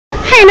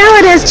Okay, now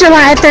it is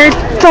July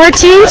 14,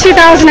 2013.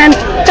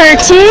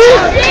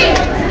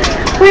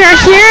 We are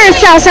here in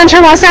South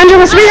Central Los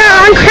Angeles. We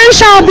are on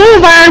Crenshaw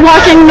Boulevard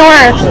walking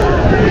north.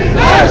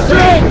 Our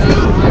streets!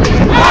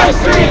 Our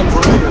streets!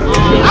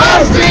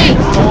 Our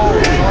streets!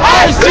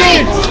 Our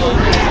streets!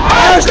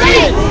 Our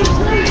streets!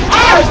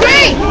 Our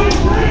streets!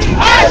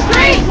 Our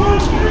streets!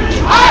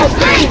 Our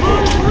streets!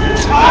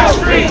 Our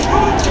streets!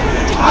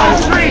 Our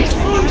streets!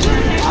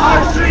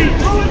 Our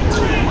streets!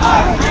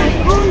 Our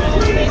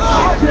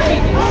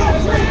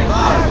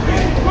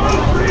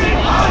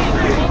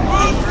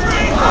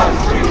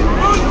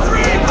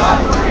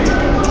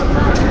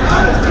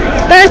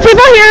There's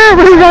people here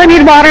who really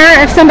need water.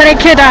 If somebody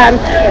could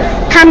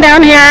come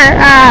down here.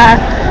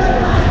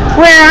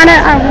 We're on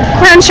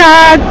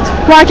Crenshaw,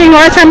 walking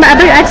north from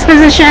the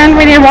exposition.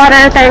 We need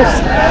water.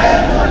 Thanks.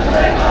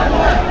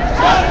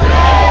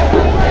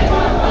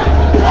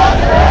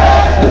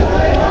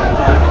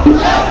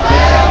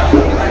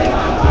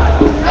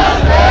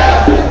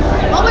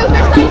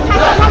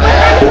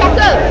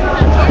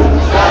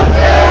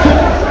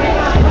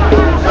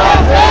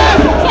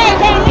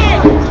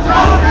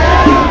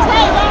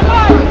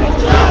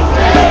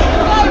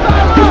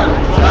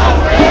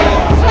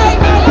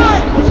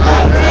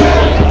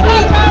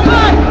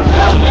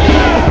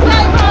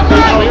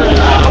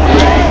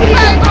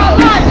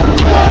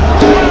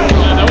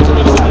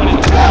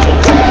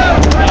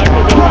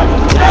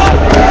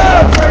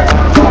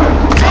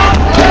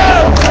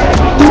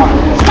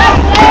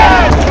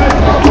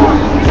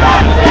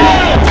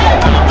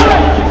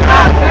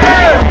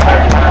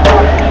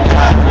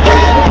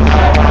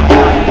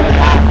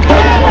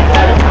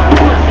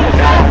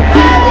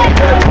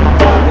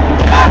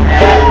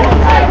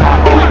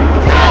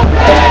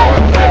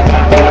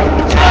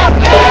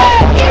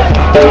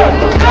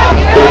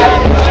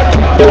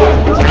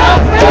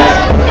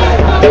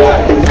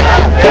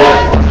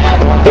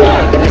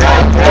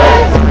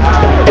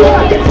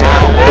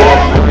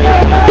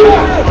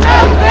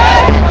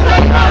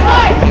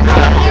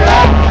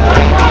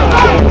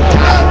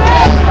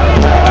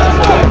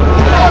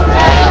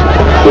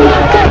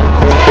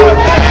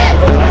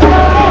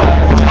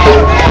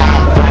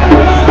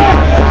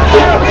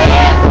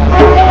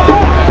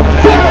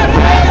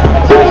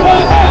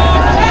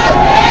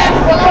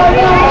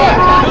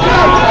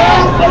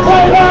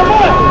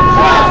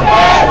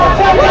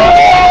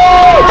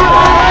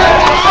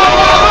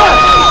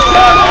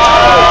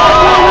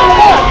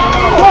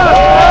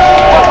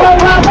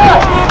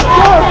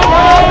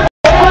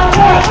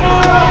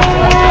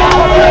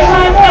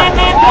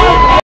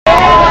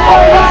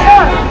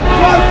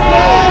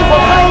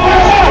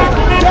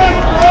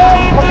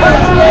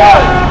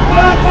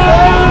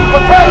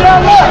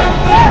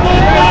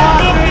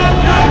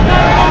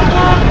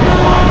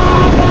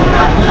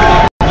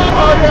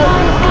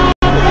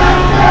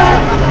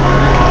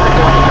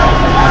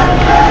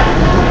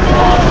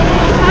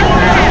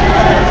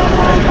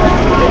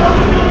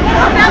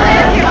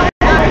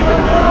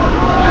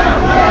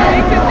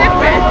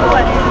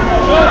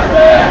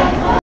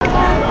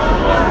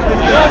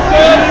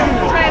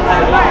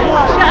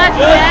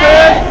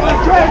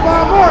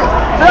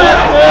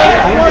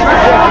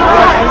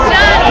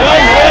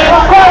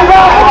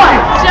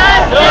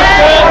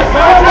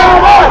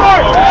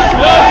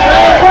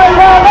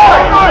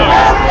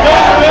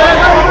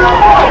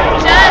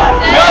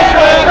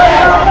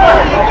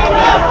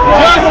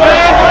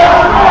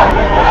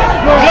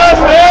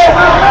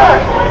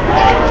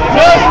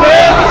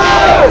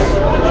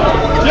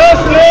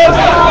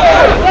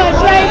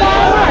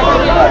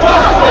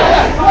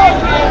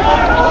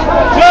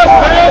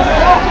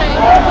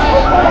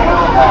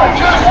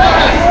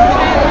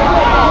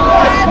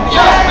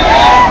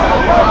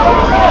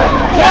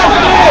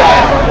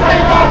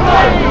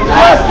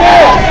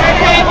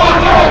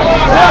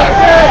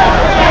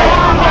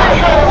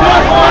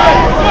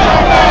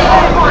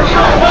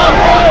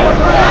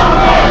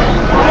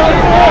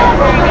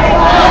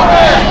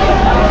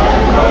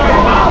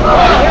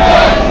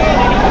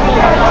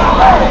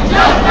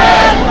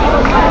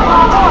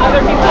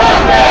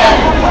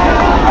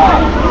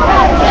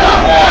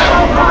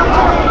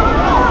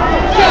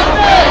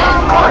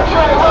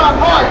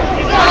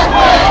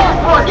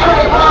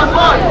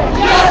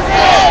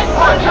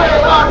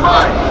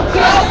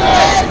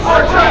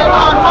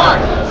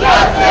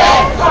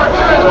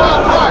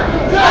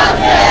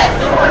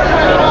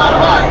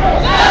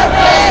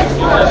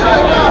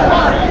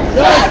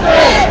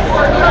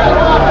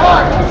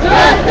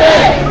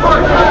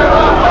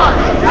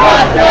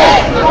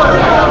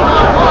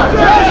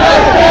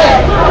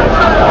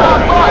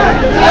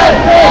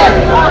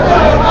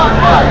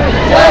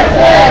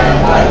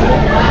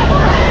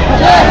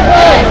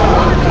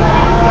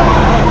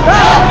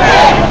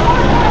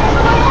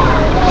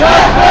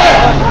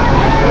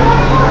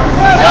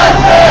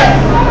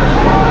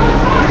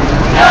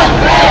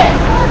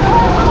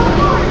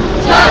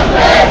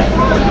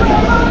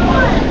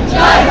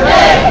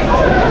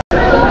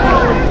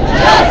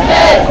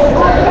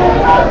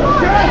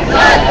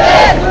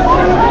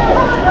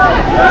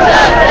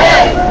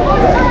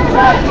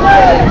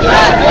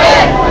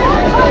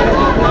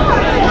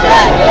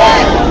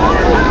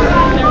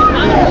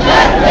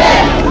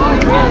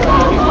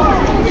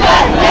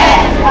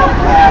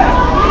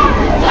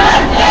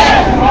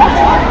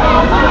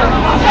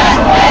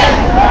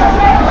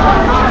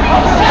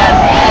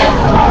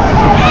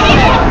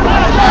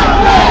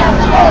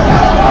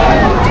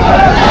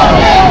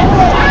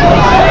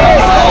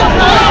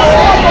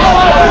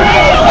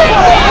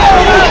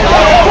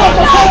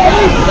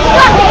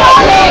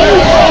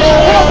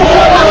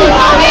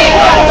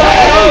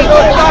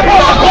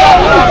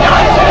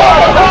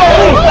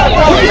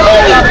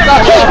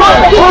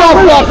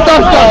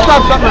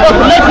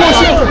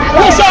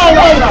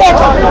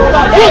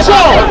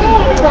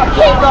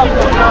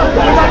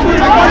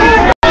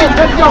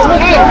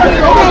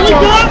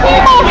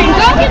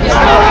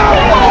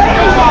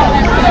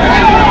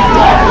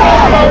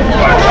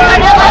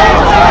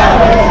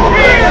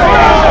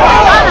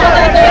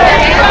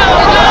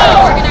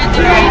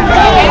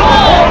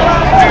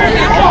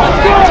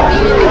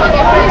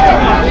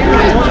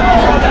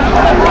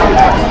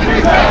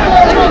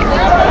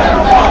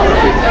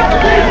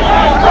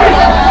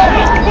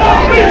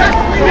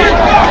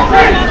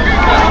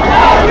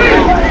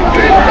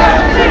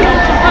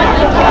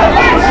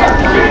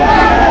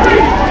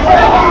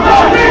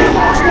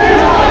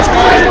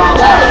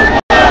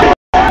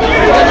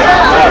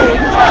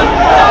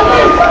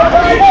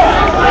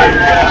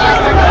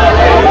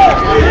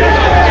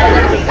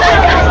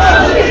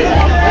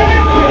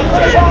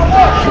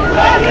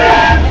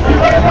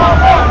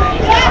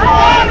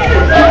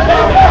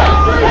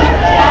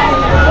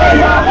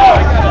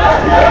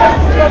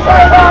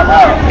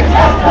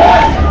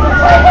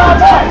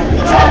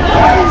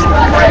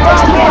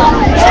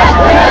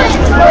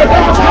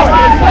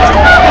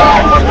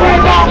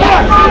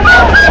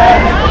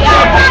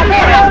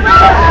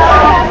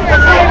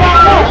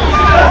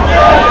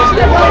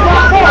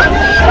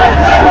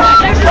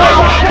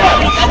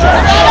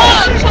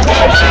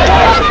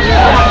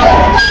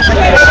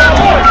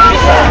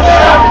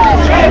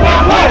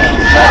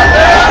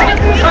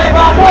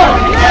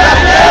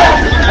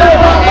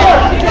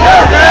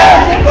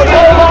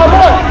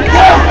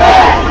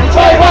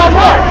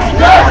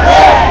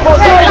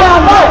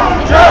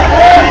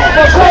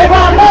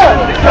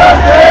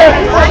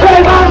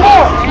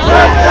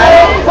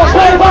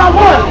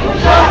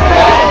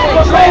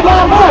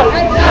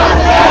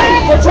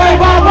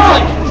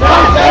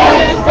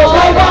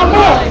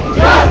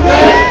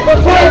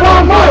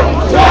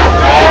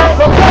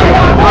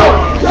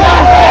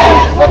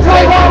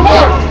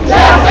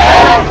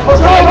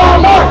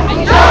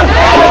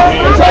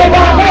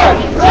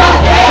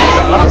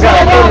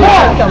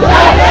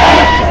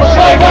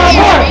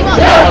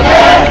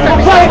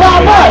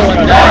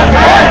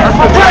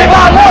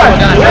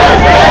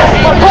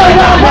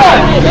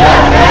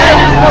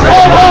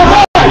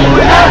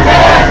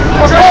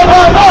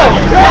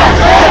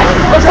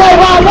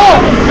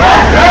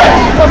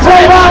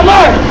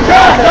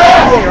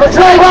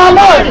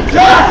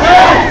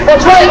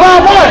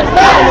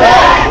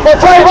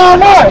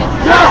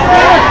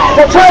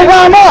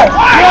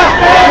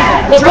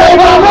 For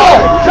Travon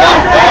Lord!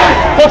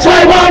 For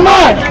Travon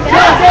Lord!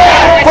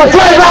 For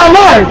Travon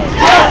Lord!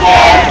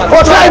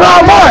 For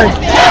Travon Lord!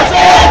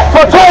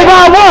 For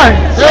Travon Lord!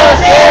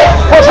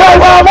 For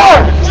Travon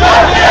Lord!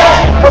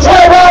 For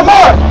Travon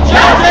Lord!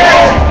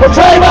 For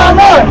Travon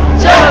Lord!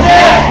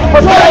 For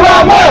Travon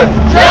Lord!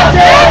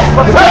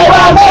 For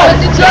Travon Lord! For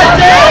Travon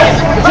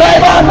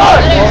Lord! Travon Lord! For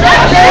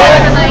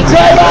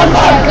Travon Lord!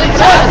 For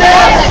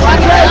Travon Lord!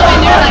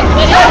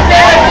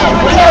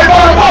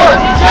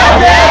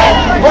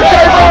 For Travon Lord! For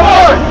Travon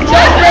Lord!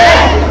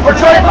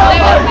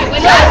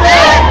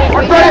 For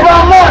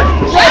Travon Lord!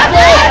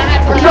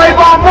 For Travon Lord! For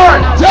Travon Lord!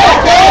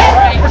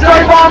 For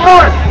Travon Lord! Travon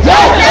Lord!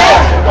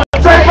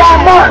 Travon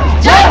Lord! For Travon Lord!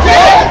 For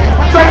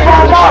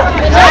Travon Lord! For Travon Lord!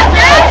 For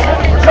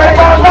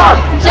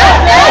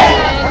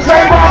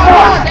Travon Lord!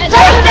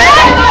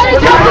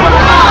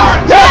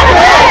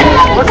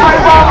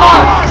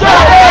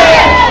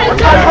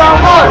 Travon Lord! Travon Lord!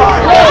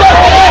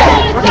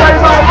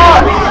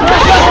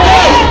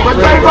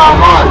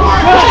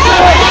 Travon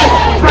Lord!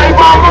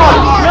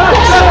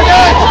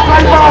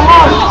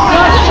 Travon Lord! Travon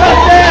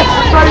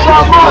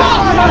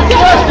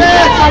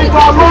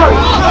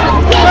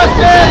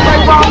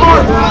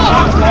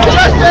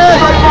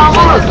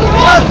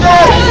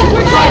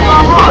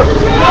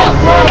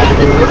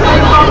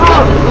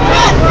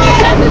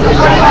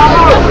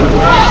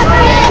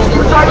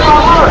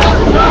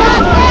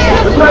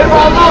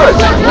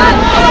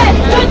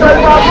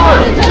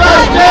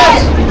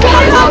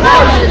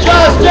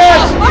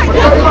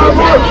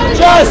Lord!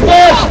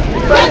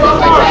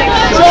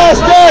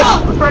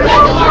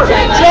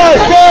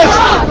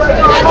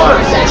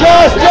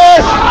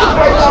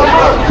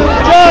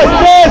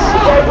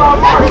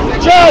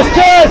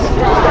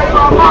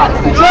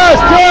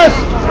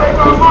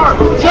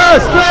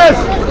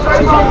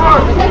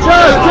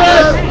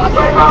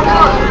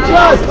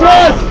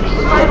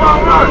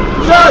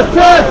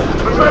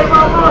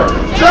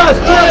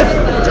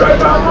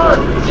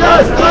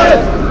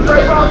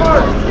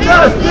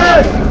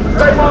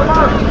 Lord!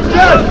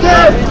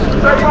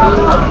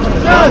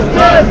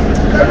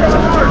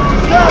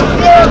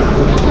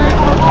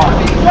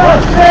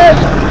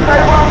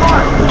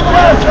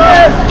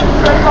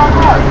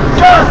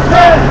 Travon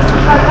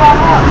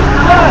Lord!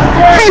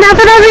 Hey, now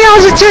for those of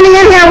y'all just tuning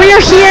in here, we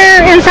are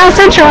here in South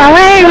Central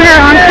LA. We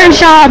are on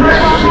Crenshaw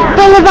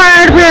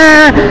Boulevard.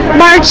 We're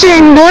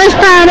marching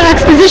northbound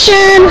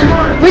Exposition.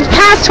 We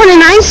passed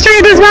 29th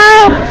Street as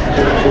well.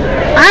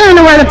 I don't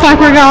know where the fuck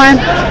we're going.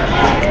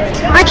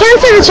 I can't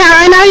see the chat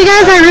right now, you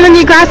guys. I really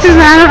need glasses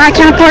and I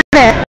can't afford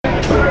it.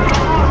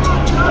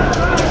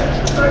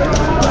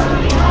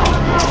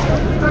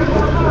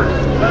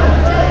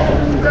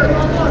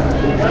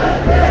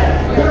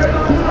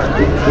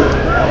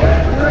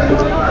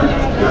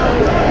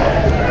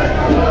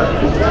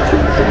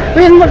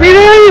 We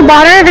really need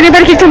water. If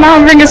anybody could come out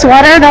and bring us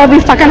water, that would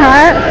be fucking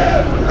hot.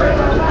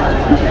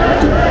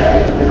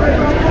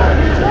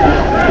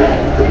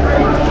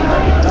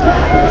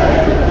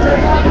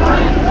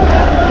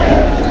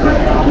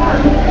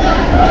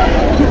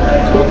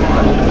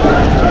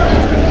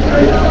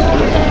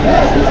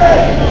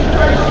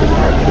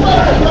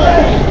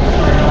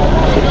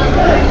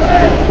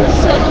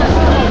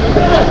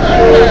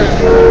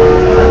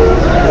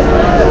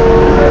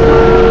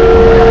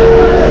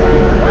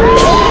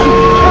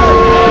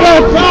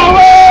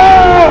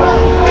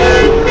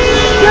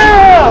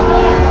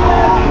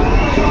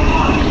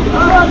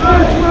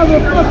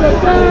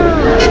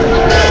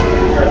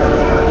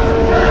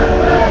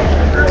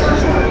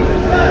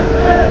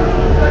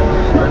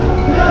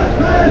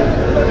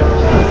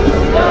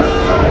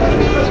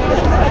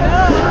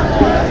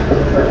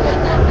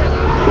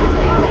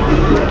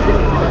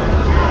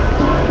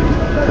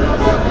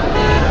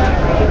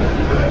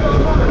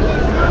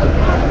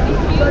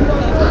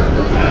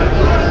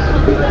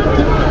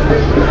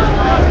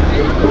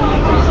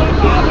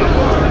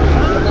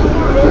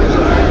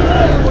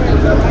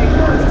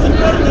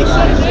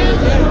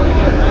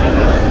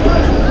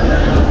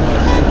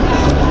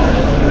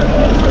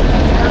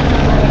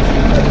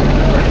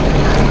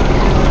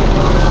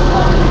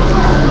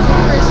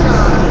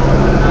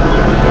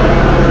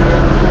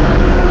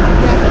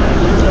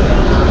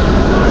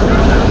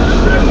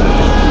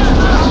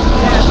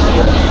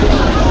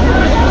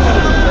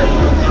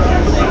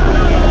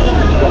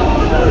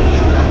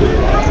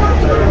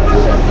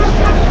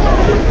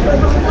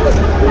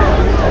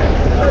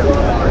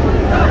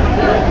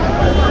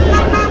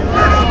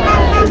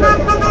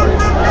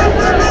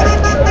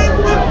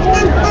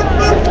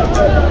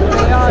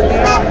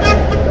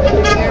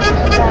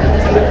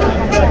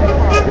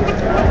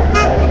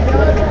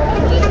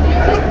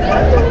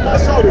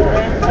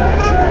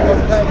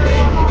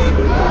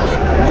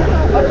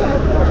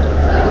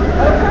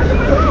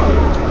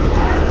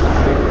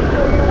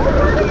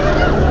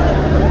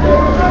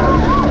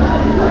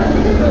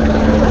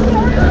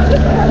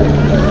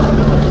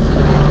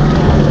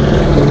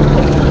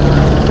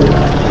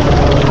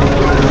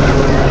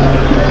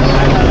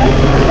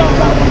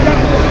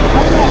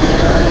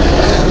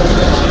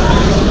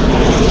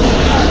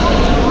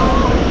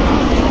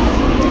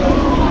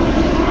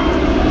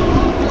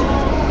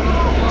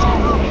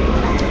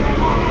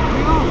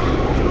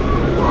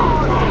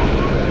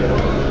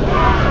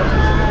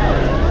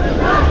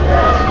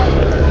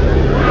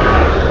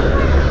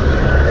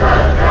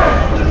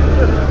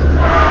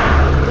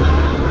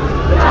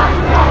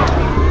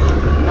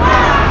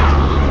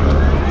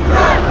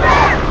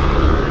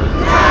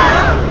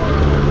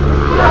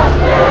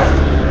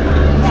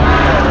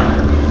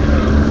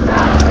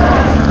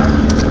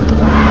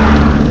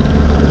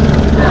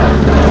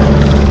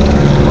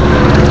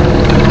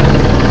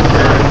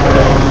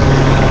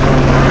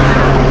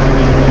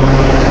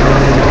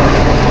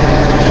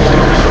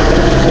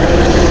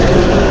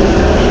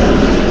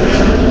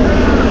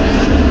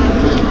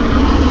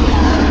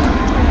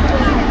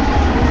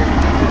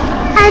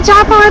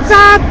 Chapel, what's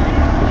up?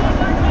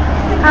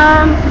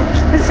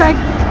 It's like,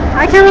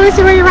 I can't really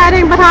see where you're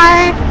riding, but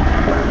hi.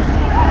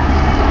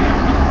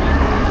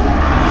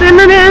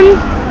 Zimmerman.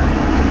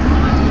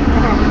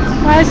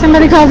 Why is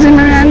somebody called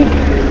Zimmerman?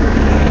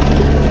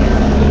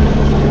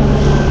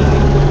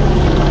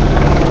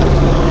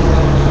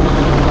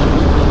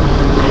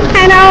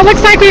 I know, it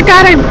looks like we've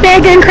got a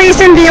big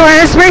increase in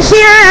viewers. We're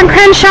here on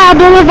Crenshaw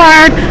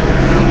Boulevard.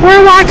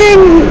 We're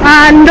walking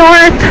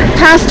north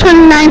past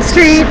 29th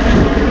Street.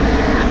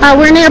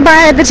 We're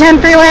nearby the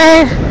 10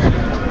 freeway.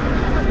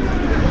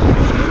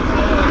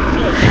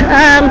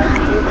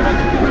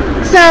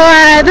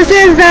 This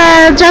is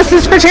the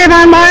Justice for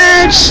Travon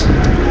March.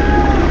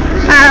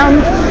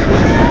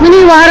 We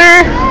need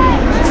water.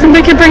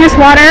 Somebody could bring us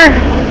water.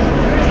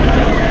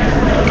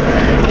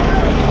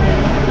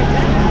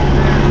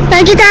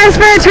 Thank you guys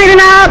for tweeting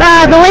out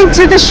the link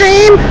to the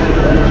stream.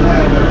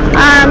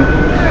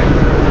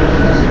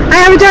 I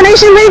have a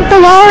donation link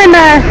below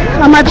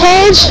on my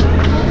page.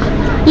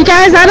 You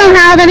guys, I don't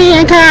have any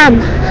income.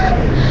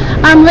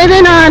 I'm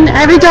living on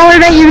every dollar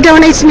that you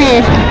donate to me.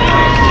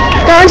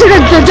 Going to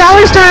the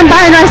dollar store and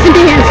buying rice and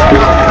beans.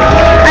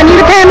 I need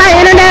to pay my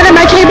internet and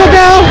my cable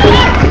bill.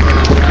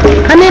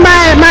 I mean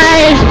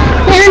my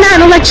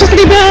internet and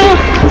electricity bill.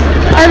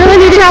 I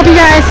really need to help you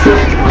guys.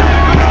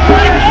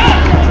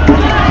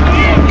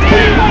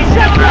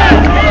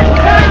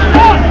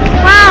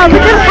 Wow,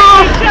 look at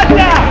how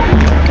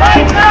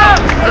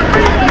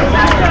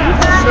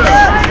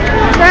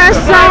there are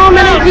so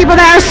many people.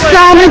 There are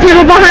so many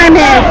people behind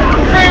me.